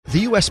The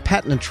U.S.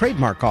 Patent and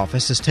Trademark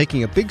Office is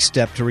taking a big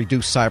step to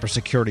reduce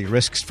cybersecurity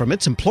risks from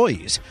its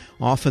employees,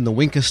 often the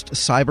weakest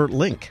cyber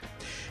link.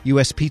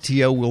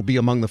 USPTO will be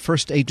among the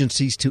first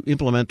agencies to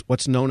implement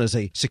what's known as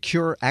a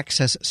Secure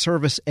Access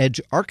Service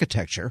Edge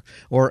Architecture,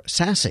 or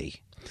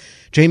SASE.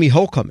 Jamie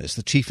Holcomb is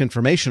the Chief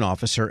Information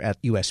Officer at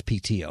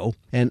USPTO,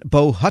 and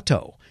Bo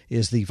Hutto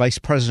is the Vice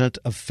President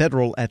of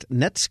Federal at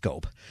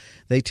Netskope.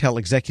 They tell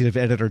Executive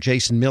Editor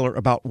Jason Miller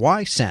about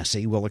why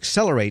SASE will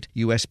accelerate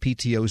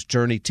USPTO's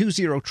journey to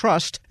zero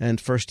trust,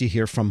 and first you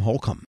hear from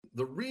Holcomb.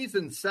 The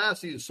reason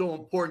SASE is so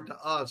important to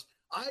us,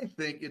 I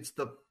think it's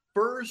the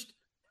first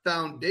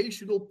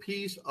foundational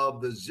piece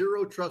of the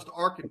zero trust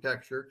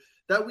architecture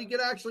that we can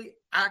actually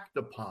act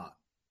upon.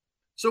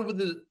 So with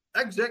the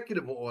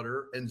executive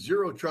order and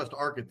zero trust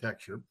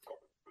architecture,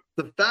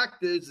 the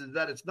fact is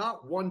that it's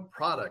not one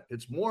product.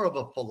 It's more of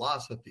a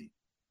philosophy.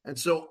 And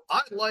so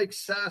I like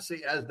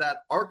SASE as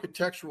that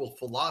architectural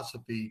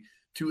philosophy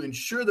to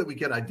ensure that we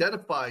can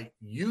identify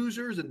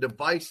users and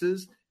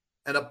devices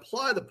and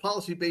apply the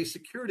policy-based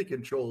security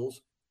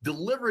controls,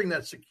 delivering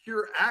that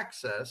secure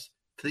access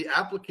to the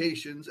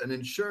applications and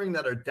ensuring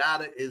that our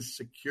data is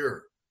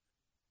secure.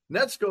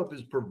 Netskope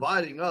is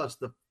providing us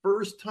the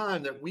first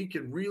time that we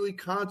can really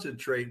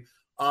concentrate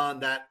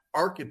on that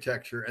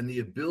architecture and the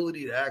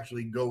ability to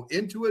actually go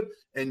into it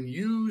and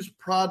use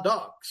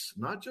products,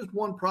 not just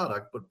one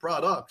product, but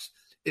products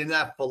in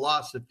that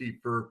philosophy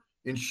for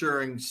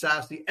ensuring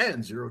SASE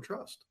and zero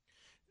trust.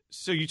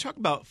 So you talk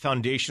about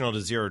foundational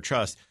to zero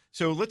trust.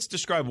 So let's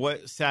describe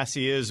what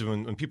SASE is.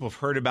 When people have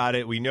heard about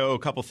it, we know a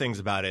couple things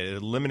about it. It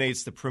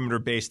eliminates the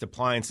perimeter-based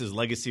appliances,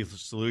 legacy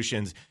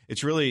solutions.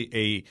 It's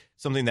really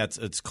something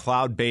it's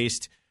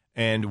cloud-based.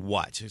 And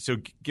what? So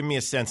give me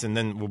a sense, and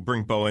then we'll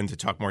bring Bo in to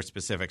talk more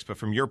specifics. But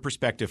from your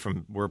perspective,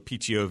 from where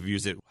PTO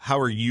views it, how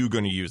are you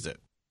going to use it?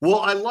 Well,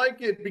 I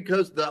like it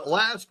because the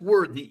last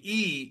word, the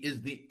E,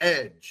 is the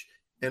edge.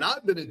 And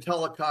I've been in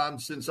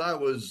telecom since I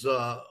was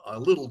a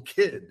little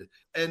kid.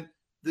 And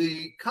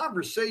the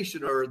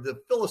conversation or the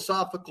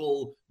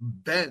philosophical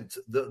bent,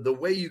 the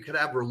way you can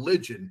have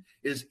religion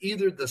is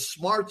either the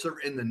smarts are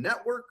in the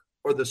network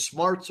or the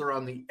smarts are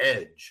on the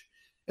edge.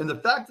 And the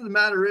fact of the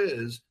matter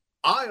is,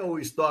 I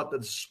always thought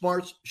that the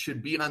smarts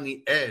should be on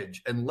the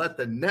edge and let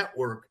the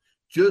network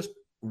just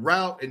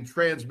route and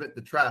transmit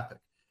the traffic.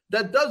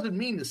 That doesn't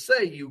mean to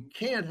say you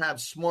can't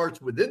have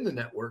smarts within the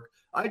network.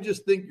 I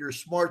just think your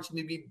smarts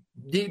need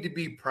to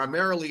be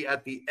primarily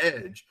at the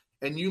edge,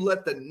 and you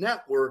let the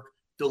network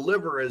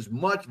deliver as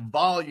much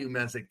volume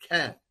as it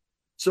can.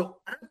 So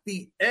at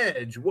the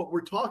edge, what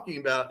we're talking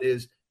about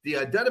is the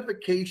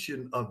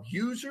identification of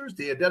users,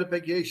 the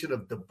identification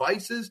of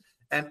devices,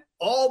 and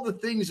all the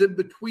things in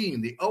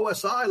between, the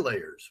OSI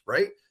layers,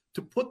 right?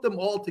 To put them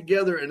all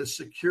together in a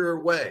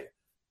secure way.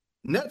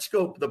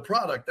 Netskope, the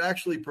product,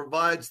 actually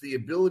provides the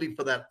ability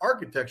for that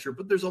architecture,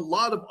 but there's a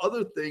lot of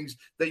other things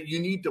that you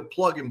need to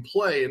plug and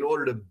play in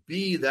order to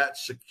be that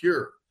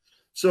secure.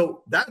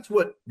 So that's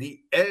what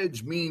the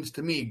edge means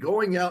to me,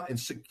 going out and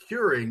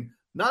securing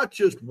not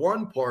just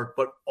one part,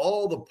 but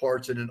all the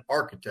parts in an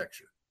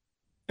architecture.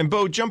 And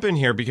Bo, jump in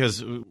here,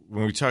 because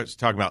when we talk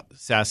about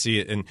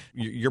SASE and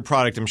your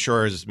product, I'm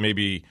sure is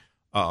maybe,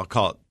 I'll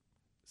call it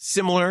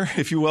similar,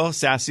 if you will.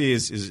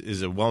 SASE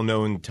is a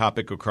well-known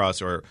topic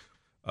across, or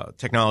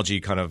technology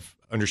kind of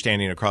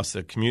understanding across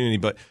the community.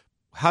 But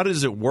how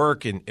does it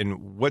work,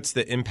 and what's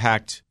the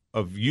impact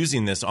of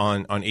using this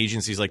on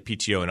agencies like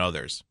PTO and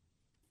others?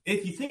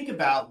 If you think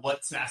about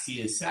what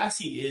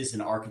SASE is an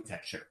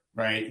architecture,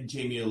 right?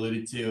 Jamie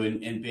alluded to,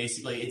 and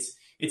basically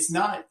it's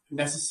not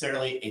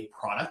necessarily a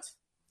product.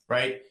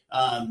 Right.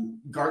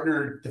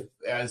 Gartner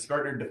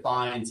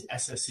defines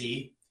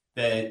SSE,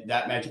 that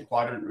Magic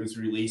Quadrant was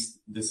released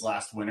this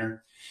last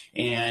winter.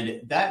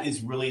 And that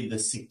is really the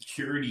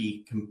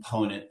security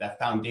component, that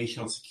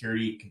foundational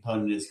security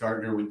component, as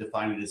Gartner would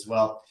define it as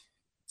well,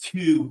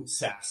 to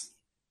SASE.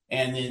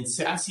 And then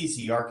SASE is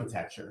the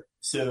architecture.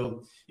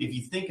 So if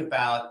you think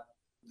about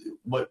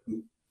what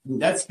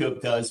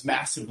Netskope does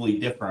massively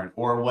different,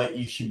 or what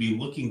you should be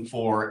looking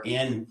for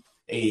in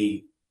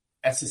a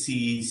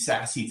SSE,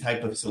 SASE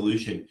type of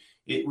solution,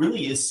 it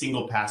really is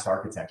single pass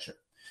architecture,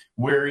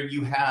 where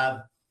you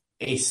have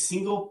a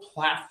single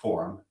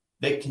platform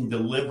that can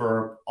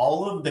deliver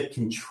all of the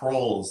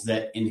controls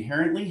that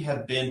inherently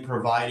have been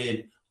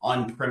provided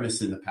on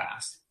premise in the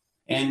past.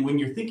 And when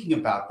you're thinking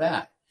about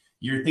that,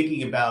 you're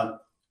thinking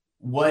about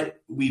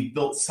what we've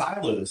built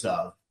silos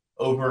of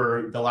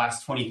over the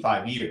last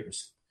 25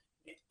 years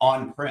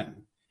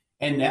on-prem.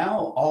 And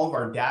now all of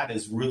our data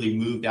is really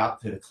moved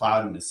out to the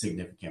cloud in a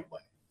significant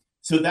way.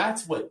 So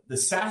that's what the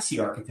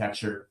SASE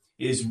architecture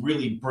is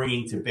really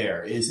bringing to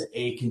bear, is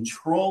a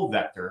control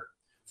vector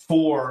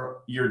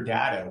for your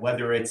data,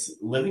 whether it's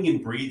living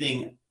and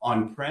breathing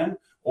on-prem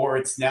or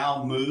it's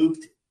now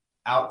moved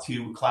out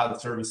to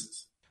cloud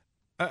services.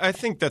 I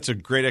think that's a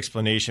great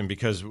explanation,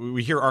 because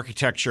we hear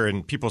architecture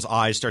and people's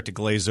eyes start to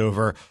glaze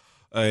over,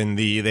 and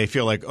they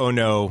feel like, oh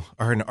no,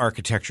 are an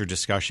architecture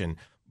discussion.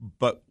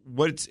 But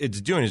what it's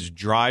doing is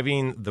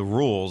driving the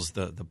rules,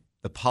 the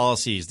the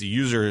policies, the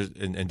user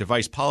and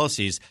device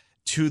policies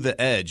to the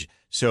edge.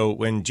 So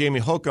when Jamie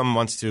Holcomb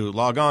wants to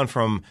log on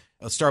from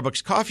a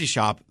Starbucks coffee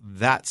shop,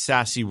 that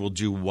SASE will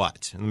do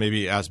what? And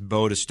maybe ask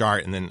Bo to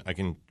start, and then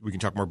we can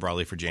talk more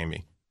broadly for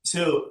Jamie.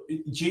 So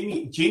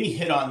Jamie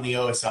hit on the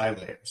OSI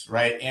layers,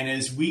 right? And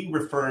as we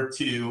refer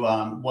to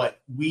what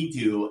we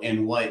do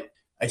and what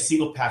a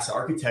single pass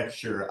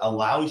architecture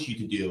allows you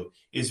to do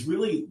is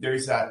really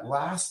there's that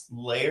last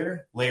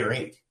layer, layer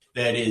 8,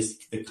 that is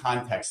the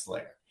context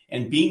layer.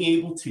 And being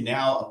able to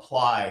now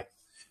apply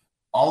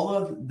all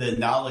of the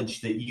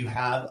knowledge that you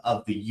have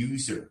of the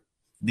user,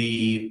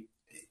 the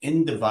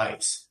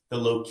in-device, the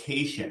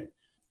location,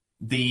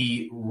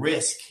 the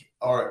risk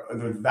or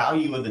the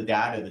value of the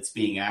data that's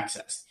being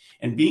accessed,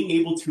 and being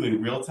able to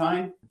in real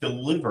time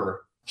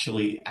deliver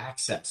actually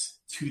access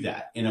to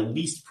that in a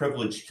least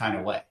privileged kind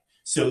of way,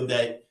 so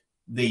that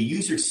the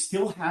user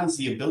still has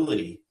the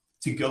ability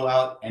to go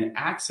out and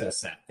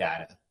access that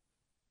data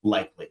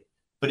likely.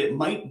 But it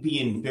might be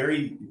in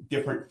very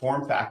different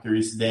form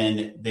factors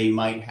than they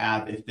might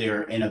have if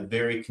they're in a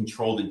very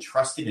controlled and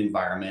trusted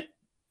environment.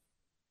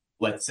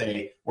 Let's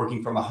say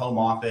working from a home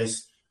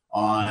office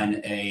on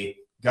a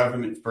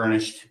government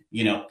furnished,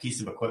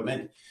 piece of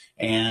equipment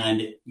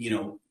and,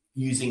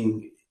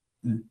 using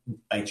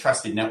a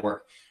trusted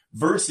network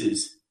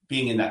versus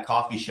being in that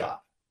coffee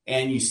shop.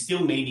 And you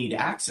still may need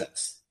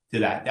access to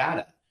that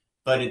data,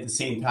 but at the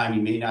same time,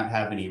 you may not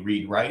have any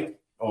read write,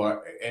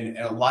 and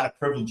a lot of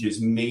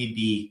privileges may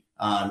be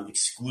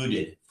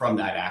excluded from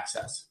that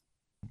access.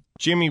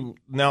 Jamie,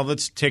 now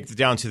let's take it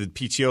down to the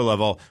PTO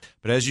level.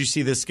 But as you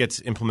see this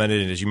gets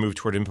implemented and as you move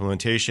toward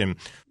implementation,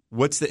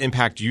 what's the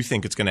impact you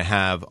think it's going to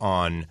have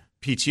on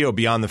PTO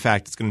beyond the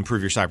fact it's going to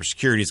improve your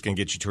cybersecurity, it's going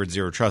to get you towards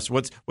zero trust?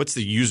 What's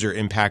the user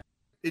impact?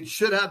 It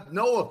should have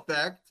no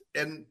effect,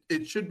 and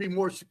it should be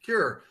more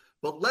secure.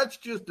 But let's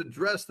just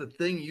address the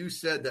thing you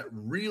said that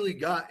really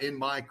got in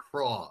my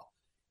craw.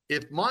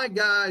 If my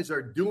guys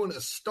are doing a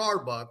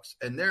Starbucks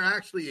and they're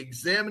actually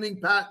examining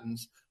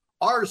patents,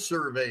 our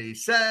survey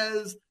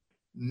says,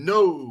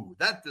 no,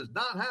 that does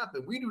not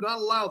happen. We do not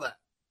allow that.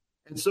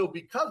 And so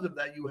because of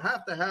that, you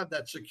have to have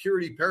that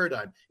security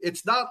paradigm.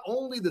 It's not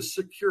only the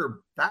secure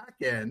back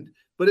end,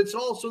 but it's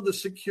also the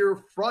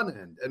secure front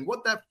end. And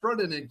what that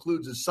front end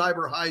includes is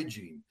cyber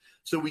hygiene.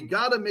 So we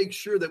got to make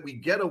sure that we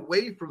get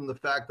away from the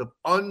fact of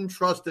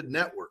untrusted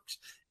networks.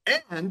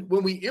 And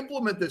when we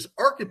implement this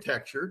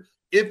architecture,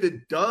 if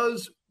it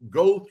does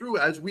go through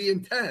as we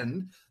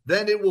intend,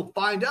 then it will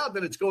find out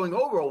that it's going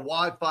over a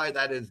Wi-Fi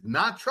that is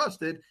not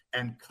trusted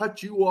and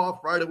cut you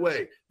off right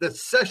away. The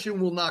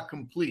session will not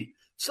complete.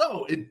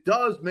 So it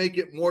does make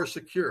it more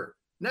secure.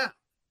 Now,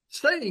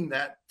 saying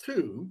that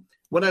too,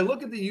 when I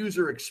look at the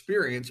user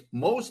experience,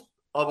 most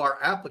of our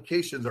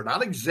applications are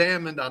not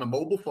examined on a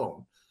mobile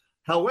phone.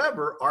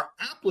 However, our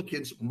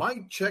applicants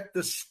might check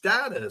the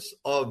status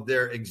of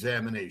their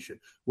examination,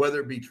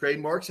 whether it be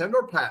trademarks and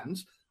or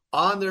patents,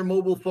 on their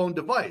mobile phone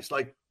device.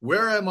 Like,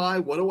 where am I?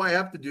 What do I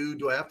have to do?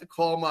 Do I have to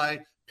call my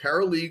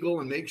paralegal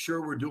and make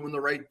sure we're doing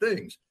the right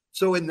things?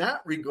 So in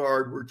that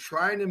regard, we're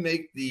trying to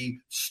make the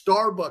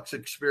Starbucks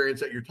experience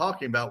that you're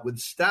talking about with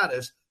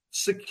status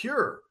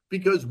secure,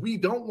 because we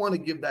don't want to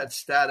give that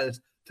status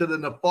to the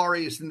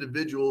nefarious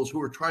individuals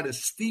who are trying to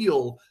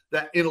steal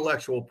that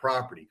intellectual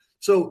property.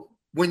 So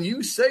when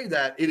you say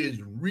that, it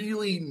is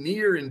really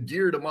near and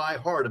dear to my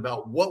heart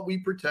about what we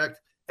protect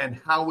and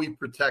how we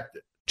protect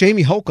it.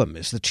 Jamie Holcomb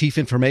is the Chief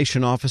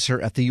Information Officer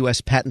at the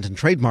U.S. Patent and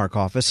Trademark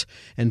Office,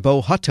 and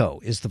Bo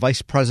Hutto is the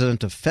Vice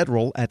President of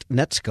Federal at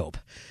Netskope.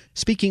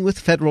 Speaking with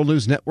Federal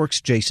News Network's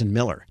Jason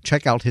Miller.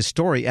 Check out his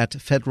story at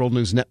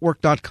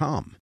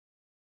federalnewsnetwork.com.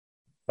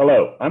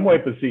 Hello, I'm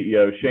WIPA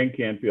CEO Shane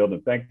Canfield,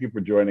 and thank you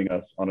for joining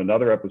us on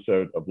another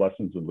episode of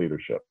Lessons in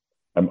Leadership.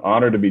 I'm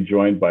honored to be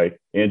joined by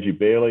Angie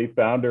Bailey,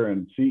 founder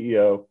and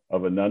CEO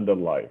of Ananda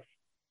Life.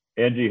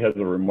 Angie has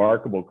a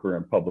remarkable career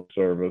in public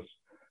service,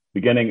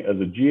 beginning as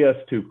a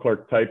GS2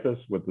 clerk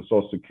typist with the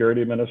Social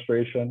Security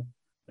Administration.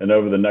 And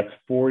over the next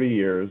 40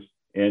 years,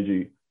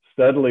 Angie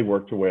steadily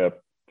worked her way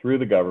up through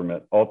the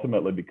government,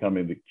 ultimately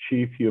becoming the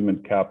Chief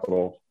Human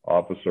Capital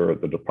Officer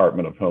at the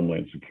Department of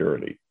Homeland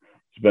Security.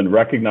 She's been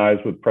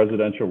recognized with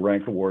presidential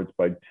rank awards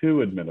by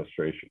 2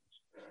 administrations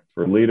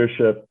for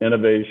leadership,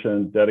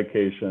 innovation,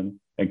 dedication,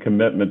 and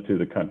commitment to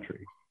the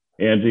country.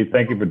 Angie,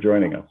 thank you for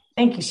joining us.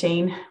 Thank you,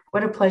 Shane.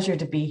 What a pleasure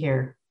to be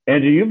here.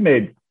 Angie, you've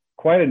made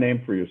quite a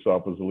name for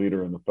yourself as a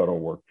leader in the federal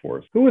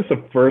workforce. Who was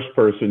the first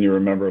person you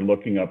remember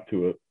looking up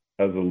to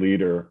as a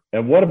leader,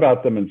 and what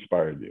about them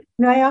inspired you?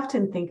 I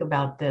often think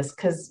about this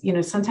because,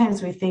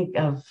 sometimes we think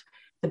of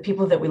the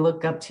people that we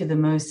look up to the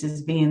most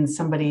as being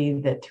somebody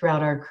that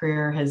throughout our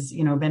career has,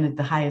 been at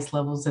the highest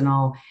levels and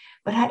all.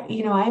 But,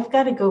 I've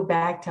got to go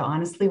back to,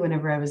 honestly,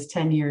 whenever I was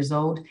 10 years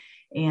old.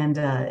 And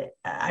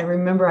I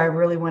remember I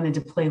really wanted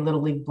to play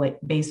Little League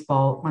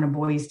baseball on a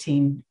boys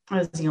team. I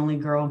was the only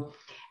girl.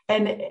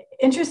 And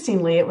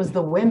interestingly, it was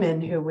the women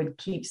who would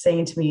keep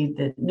saying to me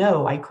that,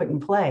 no, I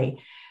couldn't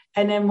play.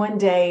 And then one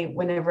day,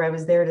 whenever I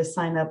was there to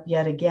sign up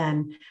yet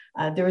again,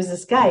 there was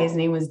this guy, his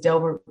name was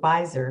Delbert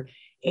Beiser.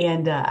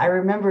 And I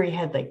remember he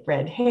had like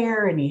red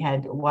hair and he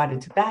had wad of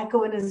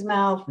tobacco in his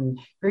mouth and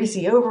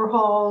greasy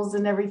overalls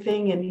and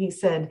everything. And he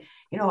said,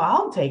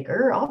 I'll take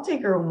her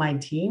on my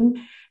team.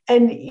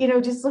 And,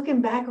 just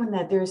looking back on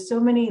that, there's so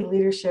many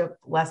leadership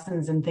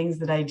lessons and things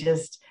that I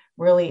just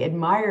really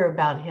admire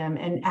about him.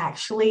 And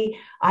actually,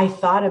 I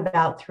thought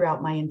about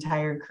throughout my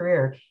entire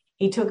career.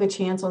 He took a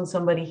chance on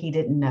somebody he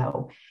didn't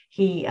know.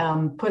 He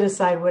put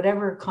aside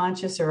whatever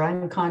conscious or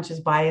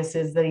unconscious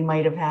biases that he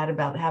might have had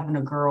about having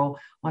a girl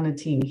on a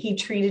team. He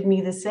treated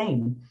me the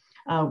same,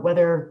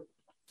 whether,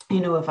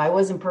 if I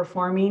wasn't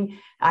performing,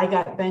 I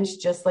got benched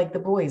just like the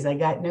boys. I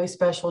got no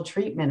special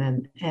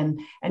treatment.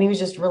 And he was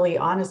just really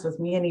honest with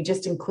me, and he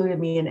just included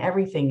me in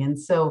everything. And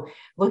so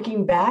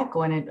looking back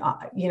on it,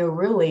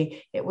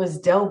 really, it was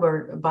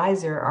Delbert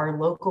Beiser, our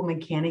local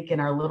mechanic in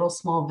our little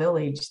small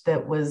village,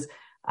 that was,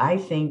 I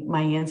think,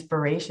 my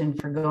inspiration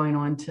for going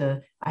on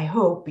to, I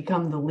hope,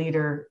 become the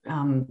leader,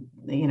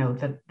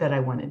 that I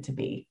wanted to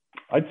be.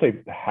 I'd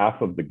say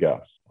half of the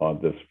guests on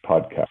this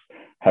podcast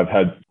have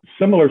had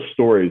similar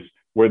stories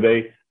where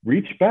they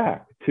reach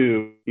back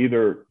to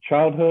either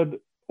childhood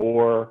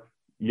or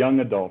young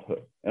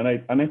adulthood. And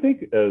I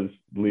think as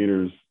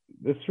leaders,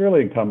 it's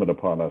really incumbent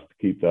upon us to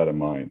keep that in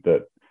mind,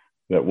 that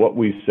what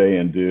we say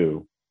and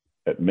do,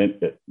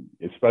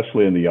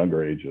 especially in the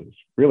younger ages,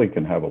 really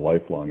can have a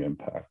lifelong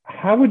impact.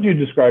 How would you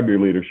describe your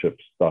leadership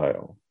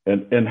style,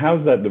 and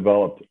how's that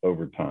developed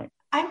over time?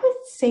 I would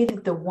say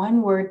that the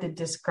one word that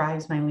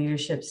describes my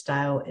leadership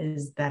style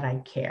is that I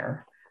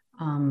care.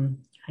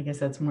 I guess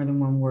that's more than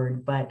one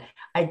word, but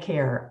I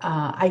care.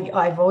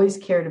 I've always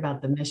cared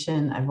about the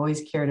mission. I've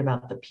always cared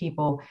about the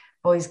people.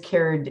 I've always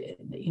cared,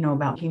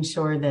 about making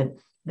sure that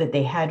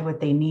they had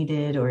what they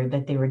needed, or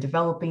that they were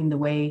developing the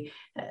way,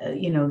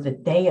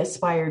 that they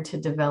aspired to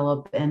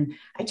develop. And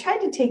I tried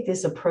to take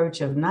this approach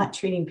of not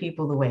treating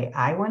people the way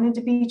I wanted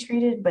to be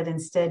treated, but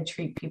instead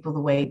treat people the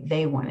way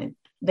they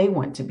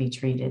want to be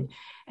treated.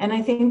 And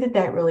I think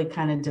that really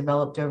kind of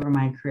developed over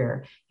my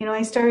career.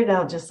 I started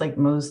out just like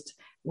most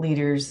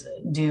leaders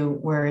do,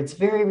 where it's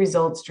very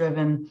results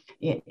driven.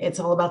 It's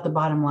all about the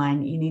bottom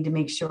line. You need to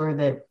make sure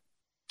that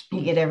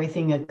you get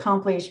everything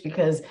accomplished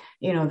because,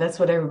 that's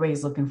what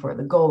everybody's looking for,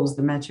 the goals,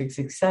 the metrics,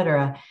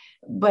 etc.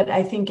 But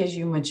I think as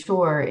you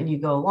mature and you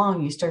go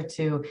along, you start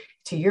to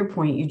your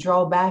point, you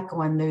draw back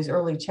on those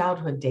early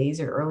childhood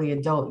days or early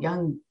adult,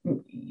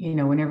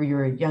 whenever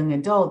you're a young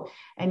adult,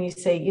 and you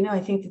say, I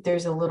think that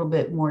there's a little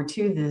bit more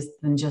to this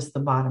than just the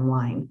bottom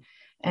line.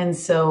 And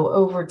so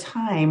over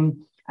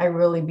time, I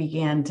really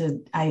began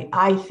to,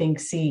 I think,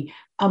 see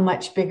a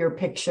much bigger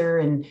picture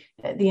and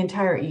the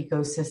entire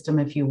ecosystem,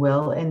 if you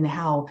will, and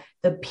how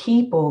the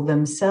people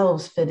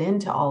themselves fit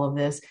into all of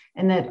this.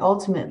 And that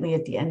ultimately,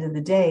 at the end of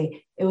the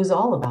day, it was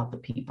all about the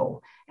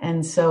people.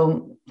 And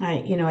so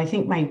I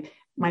think my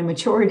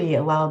maturity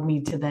allowed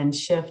me to then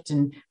shift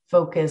and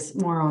focus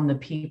more on the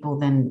people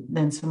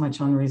than so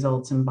much on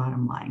results and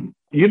bottom line.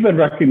 You've been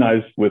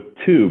recognized with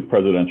 2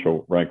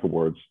 presidential rank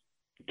awards,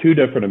 2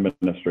 different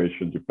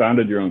administrations. You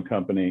founded your own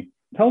company.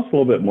 Tell us a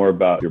little bit more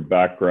about your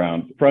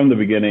background from the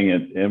beginning,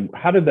 and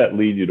how did that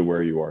lead you to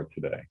where you are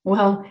today?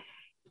 Well,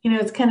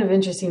 it's kind of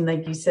interesting,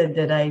 like you said,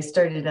 that I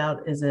started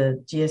out as a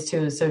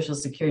GS2 of Social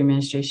Security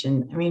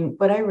Administration. I mean,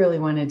 what I really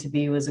wanted to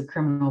be was a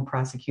criminal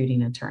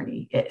prosecuting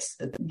attorney.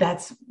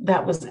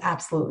 That was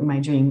absolutely my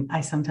dream. I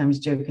sometimes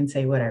joke and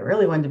say what I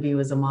really wanted to be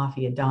was a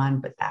mafia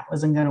don, but that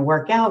wasn't going to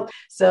work out.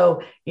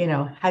 So,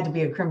 had to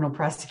be a criminal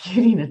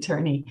prosecuting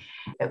attorney.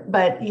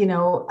 But,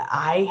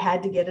 I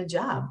had to get a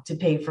job to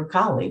pay for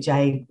college.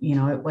 It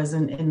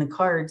wasn't in the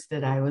cards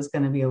that I was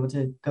going to be able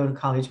to go to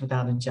college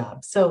without a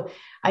job. So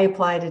I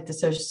applied at the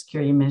Social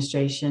Security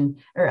Administration,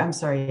 at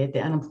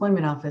the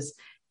unemployment office,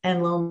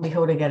 and lo and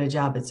behold, I got a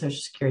job at Social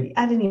Security.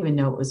 I didn't even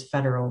know it was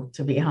federal,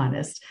 to be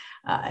honest.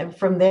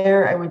 From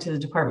there, I went to the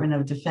Department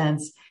of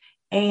Defense,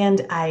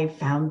 and I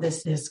found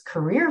this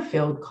career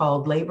field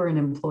called Labor and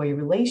Employee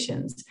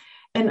Relations.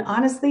 And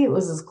honestly, it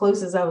was as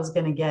close as I was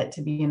going to get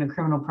to being a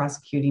criminal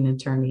prosecuting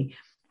attorney.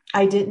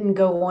 I didn't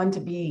go on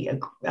to be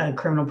a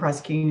criminal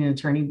prosecuting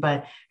attorney,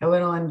 but I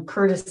went on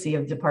courtesy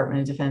of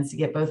Department of Defense to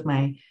get both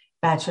my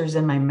bachelor's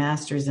and my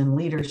master's in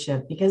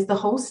leadership, because the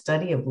whole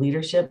study of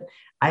leadership,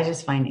 I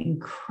just find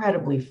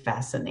incredibly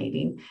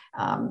fascinating.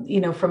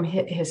 From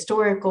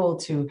historical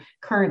to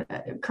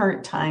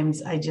current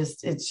times,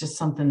 it's just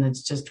something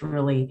that's just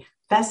really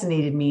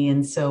fascinated me.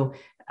 And so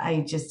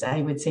I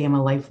would say I'm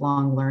a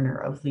lifelong learner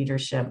of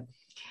leadership.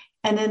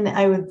 And then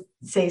I would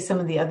say some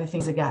of the other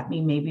things that got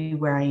me maybe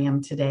where I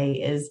am today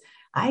is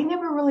I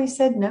never really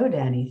said no to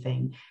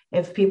anything.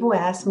 If people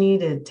asked me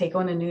to take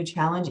on a new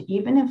challenge,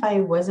 even if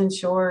I wasn't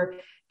sure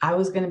I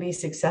was going to be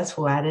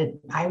successful at it,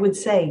 I would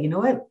say, you know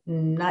what,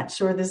 I'm not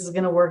sure this is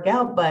going to work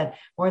out, but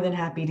more than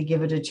happy to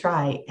give it a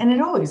try. And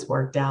it always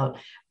worked out.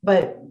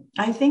 But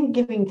I think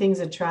giving things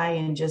a try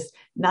and just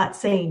not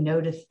saying no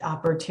to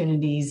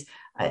opportunities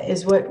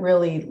is what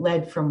really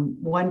led from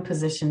one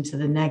position to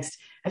the next.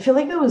 I feel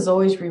like I was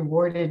always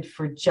rewarded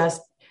for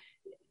just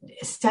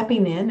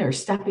stepping in or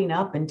stepping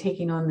up and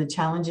taking on the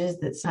challenges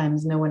that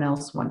sometimes no one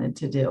else wanted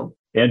to do.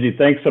 Angie,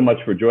 thanks so much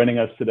for joining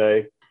us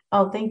today.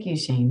 Oh, thank you,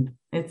 Shane.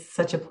 It's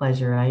such a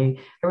pleasure. I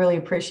really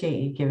appreciate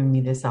you giving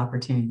me this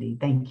opportunity.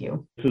 Thank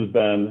you. This has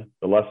been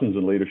the Lessons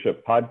in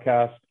Leadership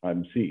podcast.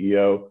 I'm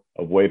CEO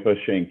of WEPA,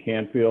 Shane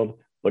Canfield.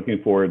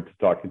 Looking forward to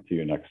talking to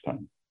you next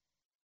time.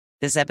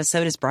 This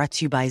episode is brought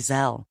to you by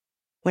Zelle.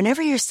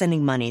 Whenever you're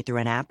sending money through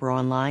an app or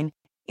online,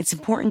 it's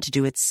important to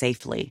do it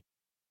safely.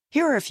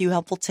 Here are a few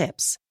helpful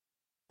tips.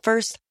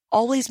 First,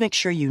 always make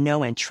sure you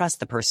know and trust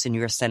the person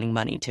you are sending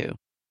money to.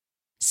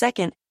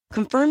 Second,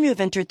 confirm you have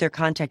entered their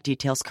contact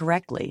details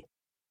correctly.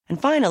 And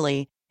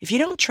finally, if you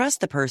don't trust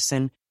the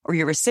person or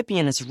your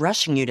recipient is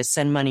rushing you to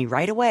send money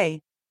right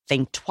away,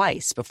 think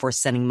twice before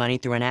sending money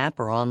through an app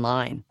or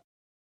online.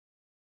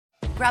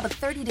 Grab a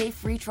 30-day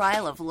free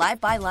trial of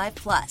Live by Live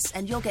Plus,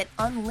 and you'll get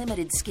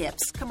unlimited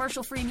skips,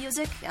 commercial-free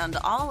music, and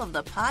all of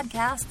the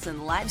podcasts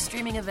and live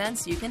streaming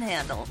events you can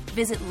handle.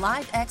 Visit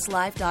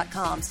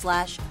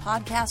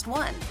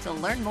livexlive.com/podcast1 to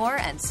learn more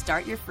and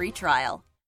start your free trial.